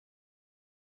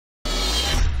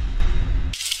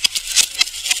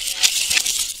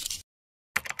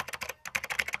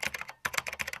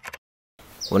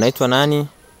Unaitwa nani?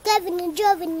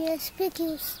 Japhet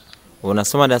Respicius.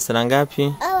 Unasoma darasa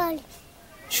ngapi? Awali.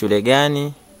 Shule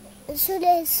gani?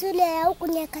 Shule ya huku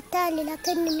Nyakatani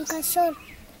lakini nikasoma.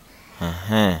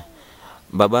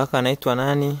 Babaka anaitwa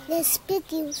nani?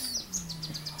 Respicius.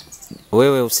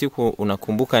 Wewe usiku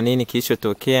unakumbuka nini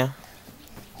kilichotokea?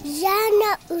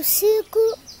 Jana usiku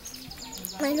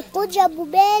alikuja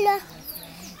Bubela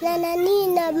na nani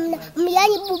na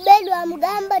yani Bubela wa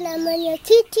mgamba na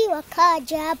mwenyekiti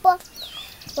wakaja hapo.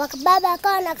 Baba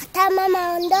akawa anakataa mama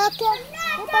aondoke.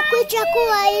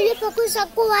 Ilipokuja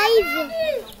kuwa hivyo.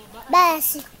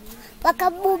 Basi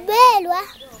wakabubelwa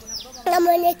na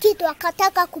mwenyekiti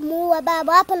wakataka kumuua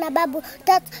baba hapo na babu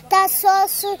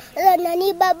Tasosu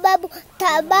nani babu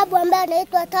ambaye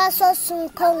anaitwa Tasosu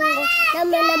Kongo na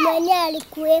mwenyewe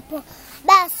alikuwepo.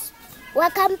 Basi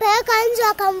wakampeleka nje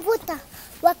wakamvuta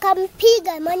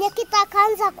wakampiga, mwenyekiti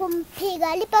akaanza kumpiga.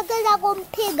 Alipoanza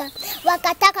kumpiga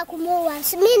wakataka kumuua.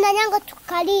 Mimi na nyango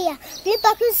tukalia.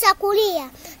 Nilipokwisha kulia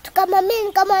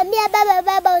nikamwambia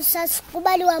baba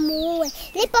usikubali wamuue.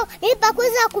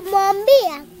 Nilipokwisha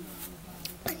kumwambia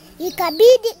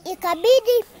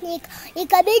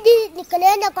ikabidi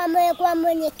nikaenda kwa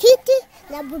mwenyekiti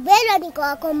na Bubela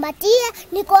nikawakombatia,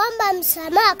 nikaomba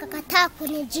msamaha akakataa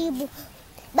kunijibu.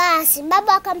 Basi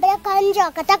baba akampeleka nje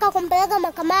akataka kumpeleka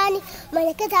mahakamani.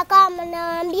 Mwenyekiti akawa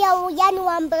anawaambia yani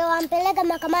wampeleke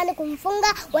mahakamani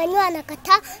kumfunga, wenyewe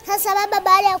anakataa. Sasa baba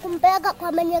baada ya kumpeleka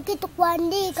kwa mwenyekiti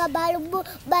kuandika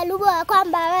barua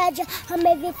kwamba raja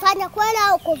amevifanya kweli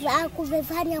au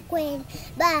kuvifanya kweli.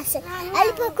 Basi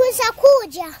alipokwisha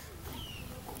kuja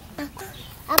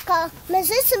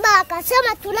sisi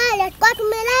akasema tulale, kwa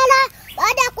tumelala.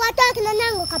 Baada ya kuwatoa kina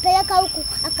nangu akapeleka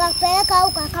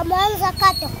huku akamwanza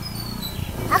kata.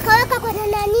 Akaweka kwenye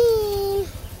nani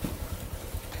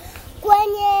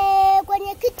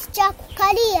kwenye kiti cha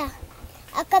kukalia.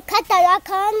 Akakata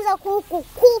akaanza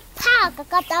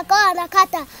akakata akawa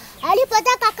anakata.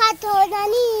 Alipotaka kato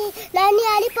nani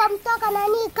alipomtoka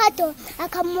nani kato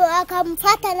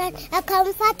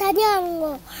akamfuata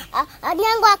nyango.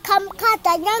 Nyango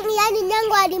akamkata,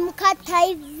 nyango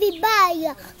alimkata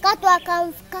vibaya. Kato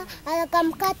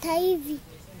akamkata hivi.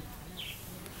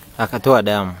 Akatoa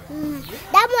damu.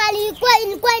 Damu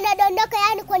ilikuwa inadondoka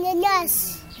yani kwenye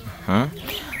nyasi.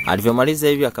 Alivyomaliza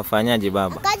hivi akafanyaje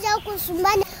baba? Akaja huku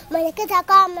sumbani, mwenyekiti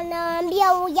akawa anawaambia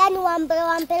yani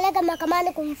wampeleke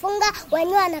mahakamani kumfunga,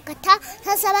 wenyewe anakataa.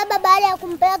 Sasa baba baada ya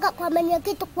kumpeleka kwa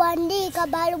mwenyekiti kuandika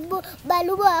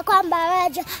barua kwamba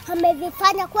raja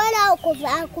amevifanya kweli au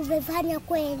kuvifanya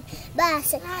kweli.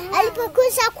 Basi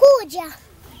alipokwisha kuja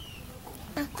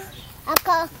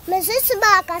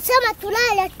akasema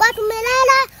tulale, kwa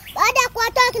tumelala. Baada ya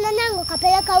kuwatoa kina nangu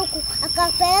akapeleka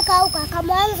huku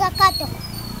akamwanza kata.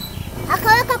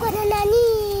 Akaweka kwenye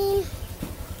nani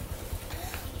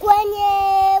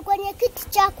kwenye kiti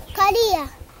cha kukalia.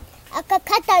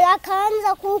 Akakata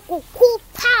akaanza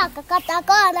akakata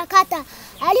akawa anakata.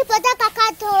 Alipotaka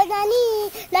kato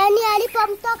nani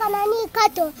alipomtoka nani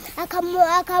kato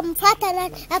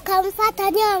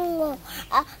akamfuata nyango.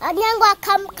 Nyango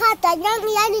akamkata,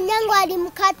 yani nyango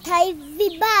alimkata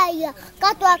vibaya.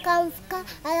 Kato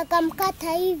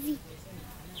akamkata hivi.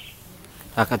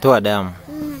 Akatoa damu.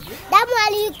 Damu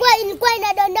ilikuwa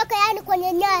inadondoka yani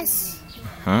kwenye nyasi.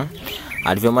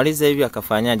 Alivyomaliza hivi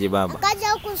akafanyaje baba?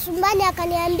 Akaja huku sumbani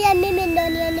akaniambia mimi ndo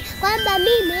niende kwamba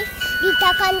mimi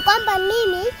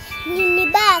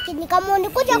nibaki.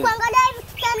 Nikamukuja kuangalia hivi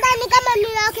kitandani kama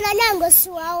mimi kina nyango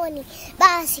siwaoni.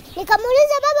 Basi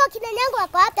nikamuuliza baba kina nyango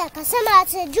wako wapi? Akasema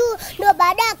asijuu. Ndio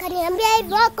baadaye akaniambia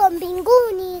hivi wako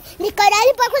mbinguni.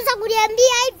 Nikadalipa kwanza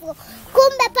kuniambia hivyo.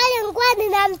 Kumbe pale ngwani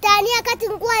na mtania kati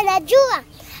ngwa anajua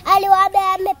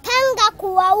aliwaambia amepanga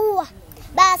kuwaua.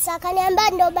 Basi akaniambia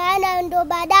ndo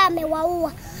baadaye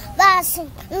amewaua. Basi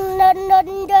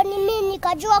ndo mimi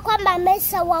nikajua kwamba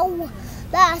ameshawaua.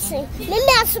 Basi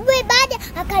mimi asubuhi baada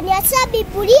akaniacha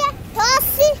Biblia,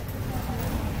 tosi,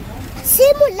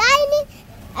 simu, line,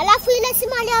 alafu ile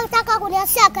simu aliyotaka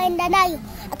kuniacha akaenda nayo.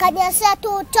 Akaniacha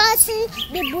tu tosi,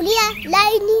 Biblia,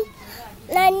 line,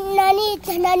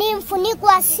 nani mfuniko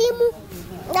wa simu,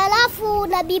 alafu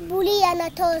na Biblia na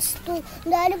tosi tu.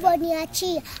 Ndio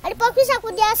alivyoniachia. Alipokwisha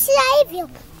kuniachia hivyo,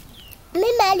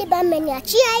 mimi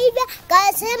alibameniachia hivyo,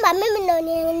 kasema mimi ndo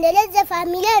niendeleze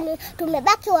familia.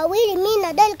 Tumebaki wawili, mimi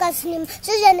na Diocress.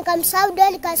 Sije nikamsahau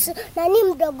Diocress nani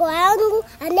mdogo wangu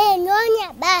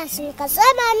anayenyonya. Basi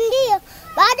nikasema ndio.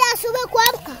 Baada ya asubuhi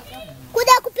kuamka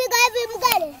kuja kupiga hivi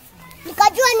mgale,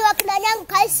 nikajua ni wakina nyangu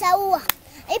kaishaua.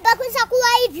 Ilipokwisha kuwa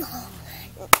hivyo,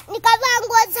 nikavaa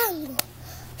nguo zangu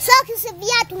soksi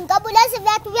viatu, nikabulaza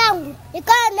viatu vyangu.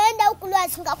 Nikawa naenda huku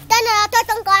Luazi, nikakutana na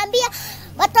watoto, nikawaambia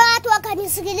watu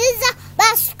wakanisikiliza.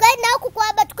 Basi tukaenda huku kwa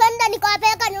baba, tukaenda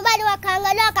nikawapeleka nyumbani,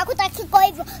 wakaangalia wakakuta kiko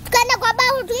hivyo. Tukaenda kwa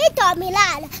babu tuita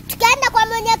wamelala. Tukaenda kwa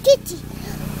mwenyekiti,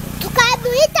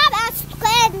 tukamuita, basi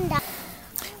tukaenda.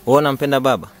 Wewe unampenda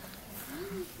baba?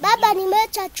 Baba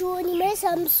nimeacha chuo,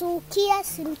 nimeshamsukia,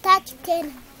 simtaki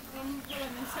tena.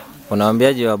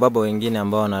 Unawaambiaje wa baba wengine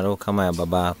ambao wana roho kama ya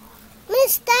baba yako? Mimi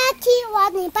sitaki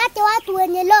wanipate watu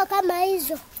wenye roho kama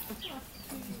hizo.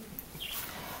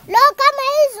 Roho kama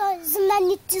hizo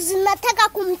zinataka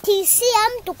kumtishia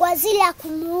mtu kwa zile ya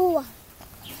kumuua.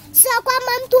 Sio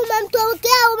kama mtu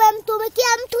umemtumikia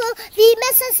mtu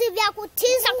vimesasi vya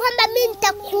kutiza kwamba mimi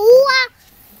nitakuua.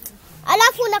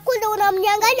 Alafu unakuja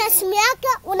unamnyang'anya simu yake,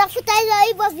 unafuta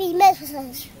hivyo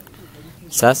vimesasi.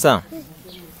 Sasa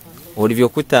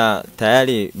ulivyokuta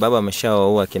tayari baba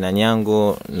ameshawaua kina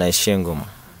Nyango na Ishengoma,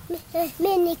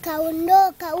 mimi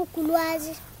nikaondoka huku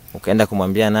Luazi. Ukaenda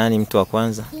kumwambia nani mtu wa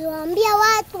kwanza? Niwaambia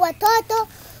watoto,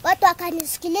 watu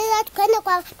wakanisikiliza, tukaenda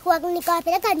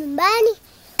nikawapeleka nyumbani,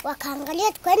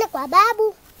 wakaangalia, tukaenda kwa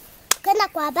babu.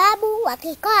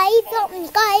 Wakikaa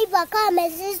hivyo, akawa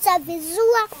mezisa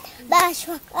vizua, basi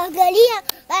angalia,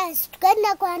 basi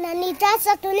tukaenda kwa nani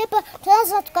tasa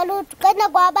tukaenda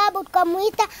kwa babu,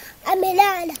 tukamuita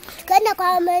amelala. Tukaenda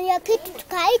kwa mwenyekiti,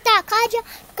 tukaita akaja,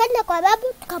 tukaenda kwa babu,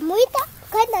 tukamuita,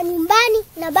 tukaenda nyumbani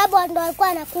na babu ndo alikuwa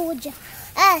anakuja.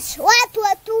 Watu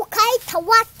kaita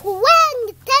watu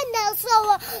wengi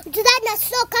tena,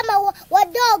 sio kama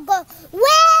wadogo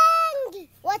wengi.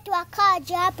 Watu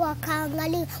wakaja hapo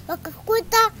wakaangalia,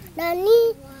 wakakuta nani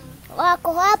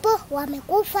wako hapo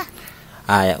wamekufa.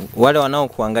 Haya, wale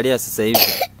wanaokuangalia sasa hivi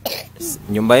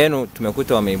nyumba yenu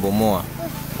tumekuta wameibomoa,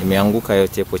 imeanguka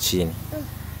yote hapo chini.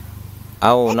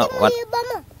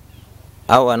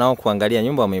 Au wanaokuangalia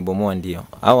nyumba wameibomoa ndio.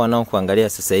 Au wanaokuangalia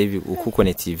sasa hivi huko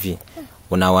kwenye TV.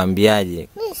 Unawaambiaje?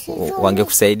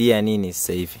 Wangekusaidia nini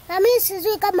sasa hivi? Mimi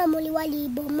sijui kama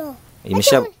waliibomoa.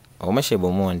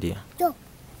 Umeshaibomoa ndio.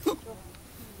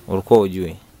 Ulikuwa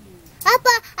hujui?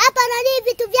 Hapa nani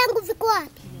vitu vyangu viko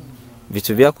wapi?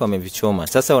 Vitu vyako wamevichoma.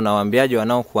 Sasa unawaambiaje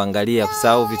wanaokuangalia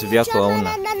kusahau vitu vyako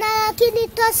hauna? Lakini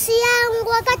tosi yangu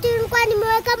wakati nilikuwa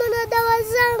nimeweka mna dawa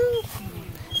zangu.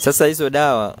 Sasa hizo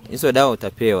dawa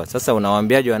utapewa. Sasa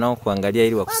unawaambiaje wanaokuangalia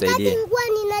ili wakusaidie? Wakati nilikuwa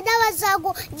nina dawa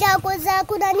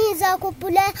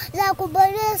za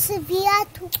kuboresha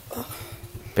viatu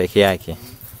peke yake.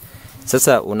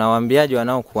 Sasa unawaambiaje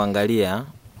wanaokuangalia,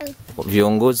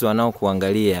 viongozi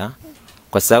wanaokuangalia,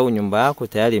 kwa sababu nyumba yako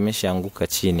tayari imeshaanguka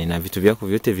chini na vitu vyako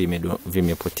vyote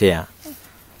vimepotea.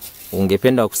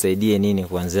 Ungependa wakusaidie nini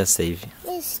kuanzia sasa hivi?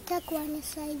 Mimi sitaki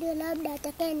wanisaidie, labda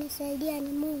atakayenisaidia ni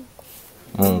Mungu.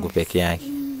 Mungu peke yake.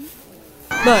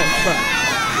 Baba.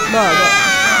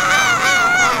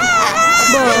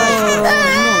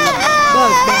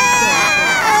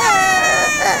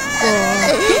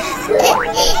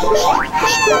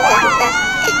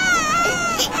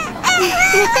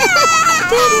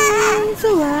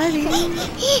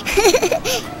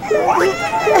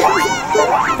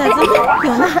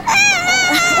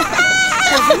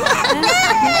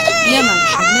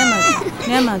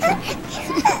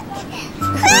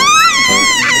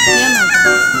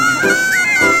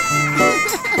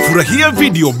 Furahia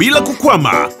video bila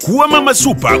kukwama. Kuwa mama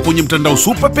super kwenye mtandao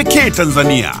super pekee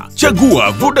Tanzania.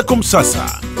 Chagua Vodacom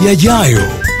sasa. Yajayo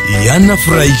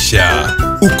yanafurahisha.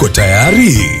 Uko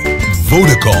tayari?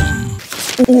 Vodacom.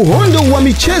 Uhondo wa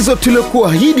michezo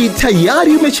tuliokuahidi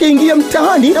tayari umeshaingia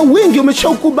mtaani na wengi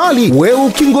wameshaukubali. Wewe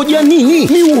ukingoja nini?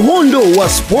 Ni uhondo wa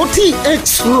Sporti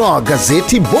Extra,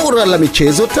 gazeti bora la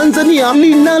michezo Tanzania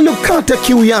linalokata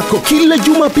kiu yako kila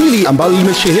Jumapili, ambalo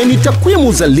limesheheni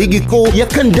takwimu za ligi kuu ya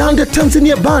kandanda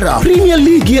Tanzania bara, Premier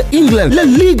League ya England, La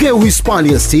Liga ya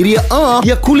Uhispania, Serie A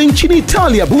ya kule nchini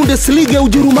Italia, Bundesliga ya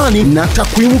Ujerumani na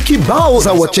takwimu kibao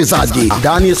za wachezaji.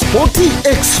 Ndani ya Sporti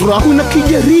Extra kuna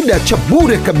kijarida cha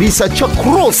bure kabisa cha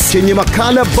Cross chenye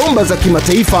makala bomba za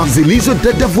kimataifa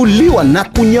zilizodadavuliwa na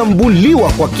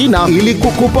kunyambuliwa kwa kina ili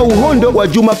kukupa uhondo wa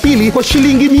Jumapili kwa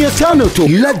shilingi 500 tu.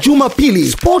 La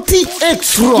Jumapili, Sporti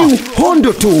Extra,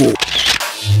 uhondo tu.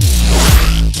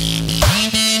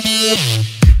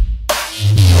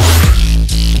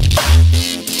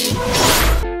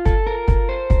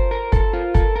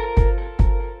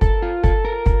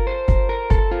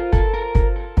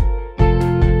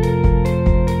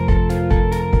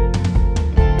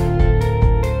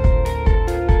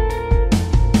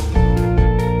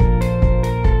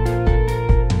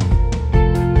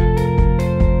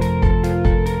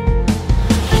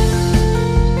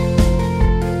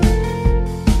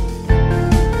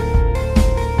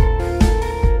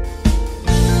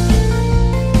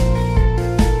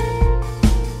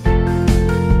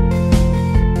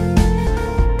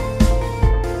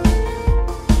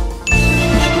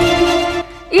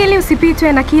 Ili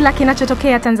usipitwe na kila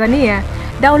kinachotokea Tanzania,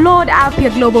 download app ya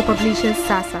Global Publishers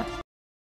sasa.